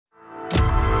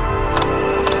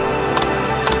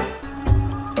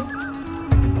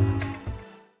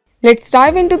Let's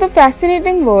dive into the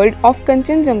fascinating world of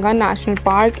Khangchendzonga National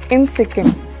Park in Sikkim,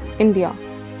 India.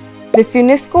 This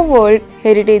UNESCO World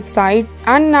Heritage Site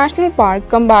and National Park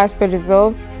cum Biosphere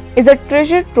Reserve is a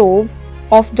treasure trove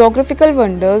of geographical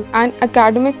wonders and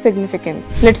academic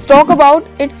significance. Let's talk about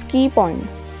its key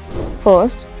points.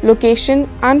 First, location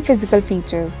and physical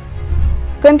features.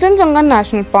 Khangchendzonga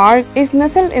National Park is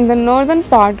nestled in the northern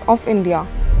part of India,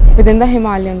 within the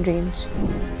Himalayan range.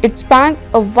 It spans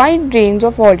a wide range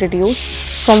of altitudes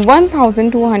from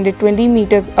 1,220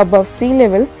 meters above sea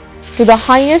level to the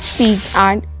highest peak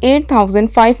at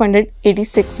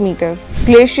 8,586 meters.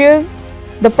 Glaciers.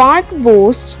 The park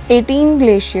boasts 18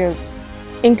 glaciers,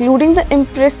 including the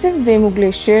impressive Zemu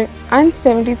Glacier and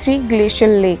 73 glacial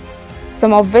lakes,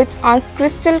 some of which are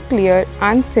crystal clear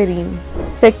and serene.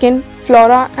 Second,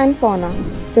 flora and fauna.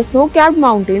 The snow-capped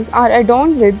mountains are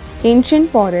adorned with ancient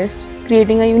forests,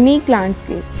 creating a unique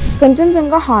landscape.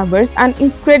 Khangchendzonga harbors an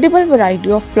incredible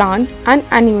variety of plant and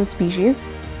animal species,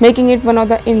 making it one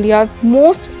of India's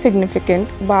most significant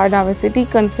biodiversity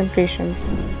concentrations.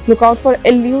 Look out for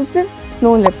elusive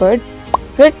snow leopards,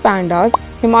 red pandas,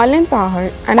 Himalayan tahar,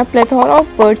 and a plethora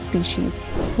of bird species.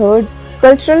 Third,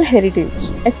 cultural heritage.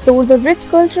 Explore the rich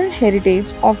cultural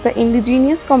heritage of the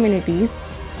indigenous communities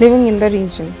living in the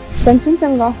region.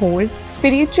 Khangchendzonga holds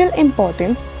spiritual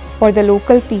importance for the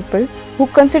local people who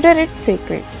consider it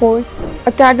sacred. Fourth,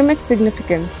 academic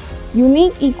significance.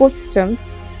 Unique ecosystems,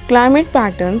 climate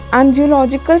patterns, and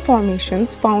geological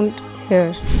formations found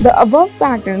here. The above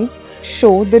patterns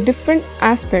show the different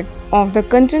aspects of the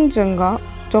Khangchendzonga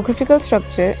geographical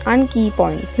structure and key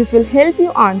points. This will help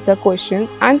you answer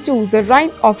questions and choose the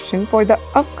right option for the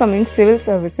upcoming Civil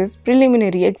Services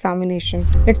preliminary examination.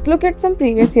 Let's look at some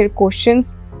previous year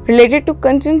questions related to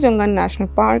Khangchendzonga National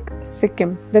Park,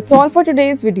 Sikkim. That's all for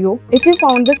today's video. If you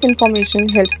found this information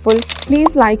helpful,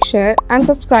 please like, share and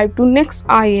subscribe to Next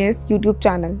IAS YouTube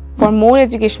channel for more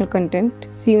educational content.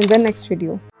 See you in the next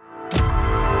video.